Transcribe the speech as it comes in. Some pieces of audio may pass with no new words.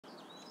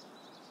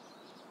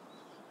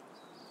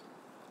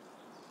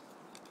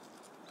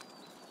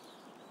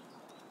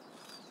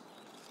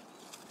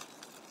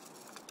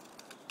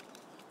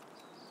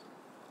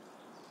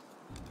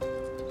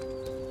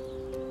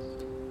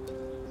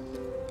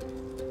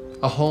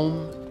A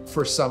home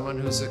for someone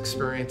who's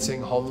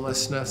experiencing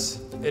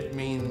homelessness, it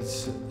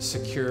means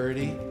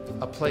security,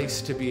 a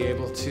place to be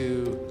able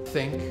to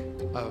think,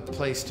 a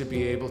place to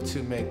be able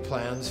to make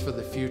plans for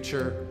the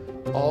future.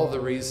 All the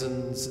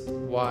reasons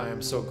why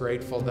I'm so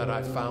grateful that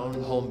I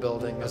found home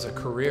building as a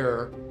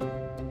career.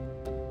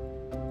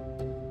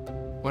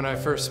 When I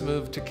first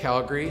moved to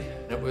Calgary,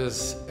 it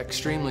was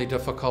extremely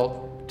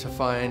difficult to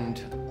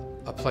find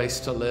a place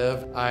to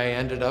live. I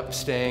ended up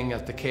staying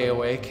at the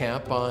KOA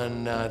camp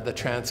on the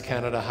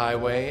Trans-Canada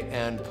Highway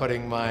and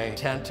putting my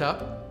tent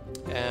up,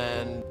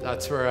 and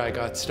that's where I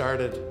got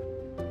started.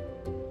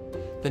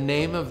 The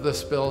name of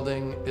this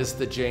building is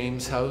the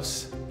James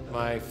House.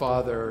 My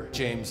father,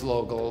 James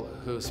Logel,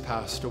 who's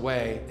passed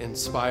away,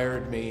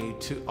 inspired me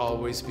to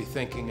always be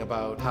thinking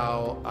about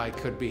how I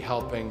could be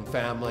helping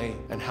family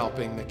and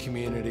helping the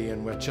community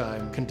in which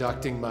I'm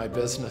conducting my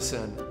business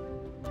in.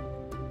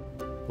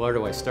 Where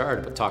do I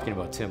start? But talking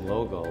about Tim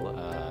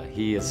Logel,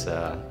 he is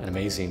an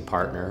amazing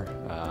partner,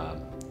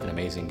 an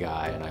amazing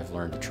guy, and I've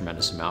learned a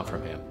tremendous amount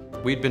from him.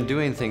 We'd been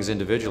doing things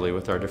individually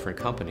with our different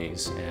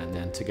companies, and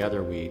then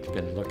together we'd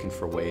been looking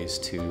for ways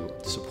to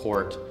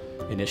support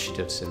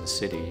initiatives in the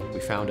city. We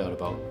found out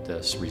about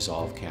this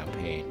Resolve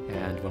campaign,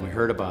 and when we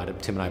heard about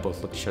it, Tim and I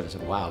both looked at each other and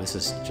said, wow, this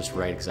is just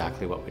right,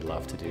 exactly what we'd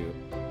love to do.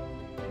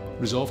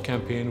 Resolve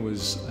campaign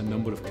was a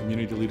number of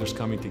community leaders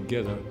coming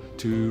together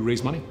to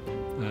raise money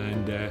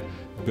and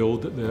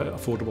build the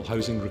affordable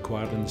housing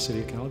required in the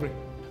city of Calgary.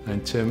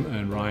 And Tim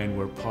and Ryan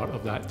were part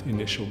of that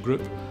initial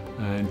group,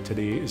 and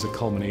today is a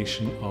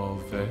culmination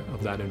of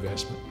that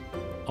investment.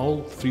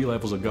 All three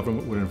levels of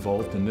government were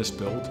involved in this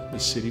build: the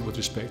city with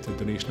respect to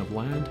donation of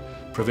land,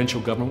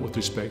 provincial government with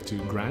respect to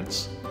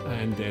grants,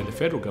 and the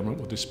federal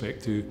government with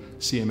respect to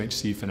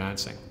CMHC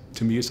financing.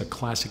 To me, it's a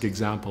classic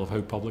example of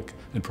how public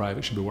and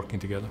private should be working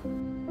together.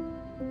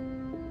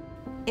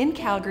 In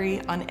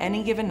Calgary, on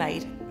any given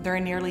night, there are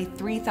nearly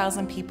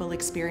 3,000 people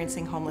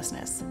experiencing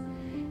homelessness,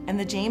 and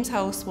the James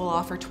House will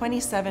offer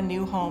 27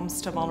 new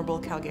homes to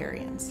vulnerable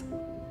Calgarians.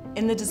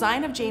 In the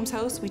design of James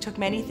House, we took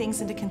many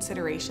things into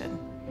consideration.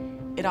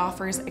 It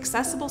offers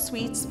accessible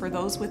suites for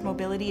those with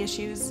mobility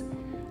issues,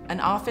 an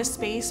office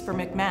space for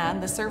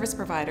McMahon, the service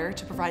provider,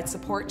 to provide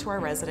support to our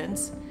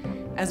residents,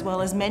 as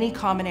well as many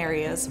common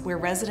areas where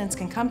residents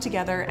can come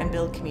together and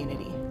build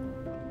community.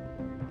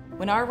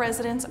 When our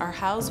residents are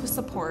housed with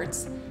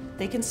supports,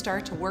 they can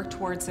start to work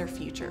towards their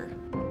future.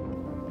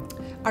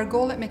 Our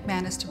goal at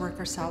McMahon is to work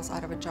ourselves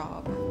out of a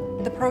job.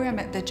 The program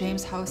at the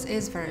James House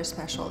is very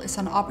special. It's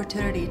an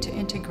opportunity to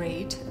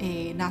integrate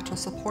a natural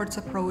supports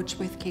approach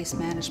with case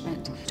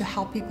management to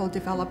help people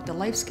develop the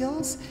life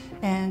skills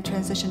and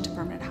transition to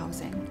permanent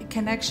housing.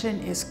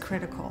 Connection is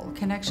critical.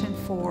 Connection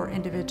for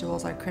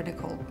individuals are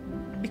critical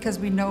because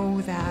we know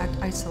that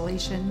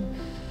isolation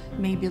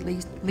may be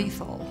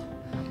lethal.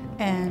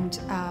 And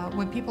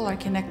when people are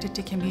connected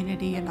to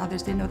community and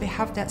others, they know they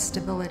have that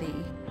stability.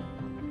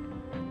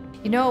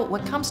 You know,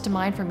 what comes to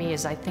mind for me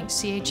is I think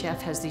CHF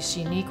has this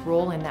unique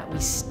role in that we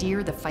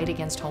steer the fight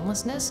against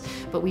homelessness,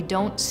 but we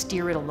don't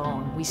steer it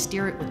alone. We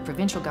steer it with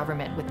provincial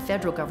government, with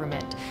federal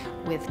government,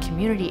 with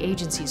community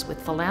agencies,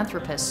 with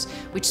philanthropists,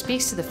 which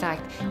speaks to the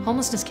fact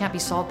homelessness can't be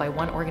solved by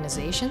one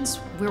organization.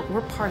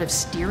 We're part of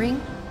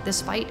steering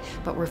this fight,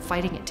 but we're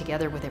fighting it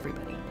together with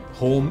everybody.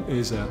 Home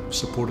is a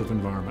supportive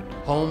environment.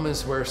 Home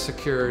is where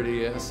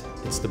security is.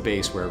 It's the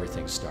base where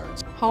everything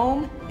starts.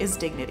 Home is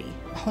dignity.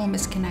 Home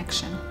is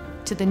connection.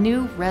 To the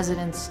new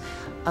residents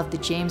of the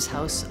James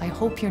House, I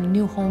hope your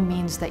new home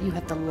means that you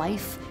have the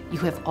life you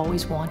have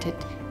always wanted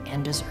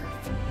and deserved.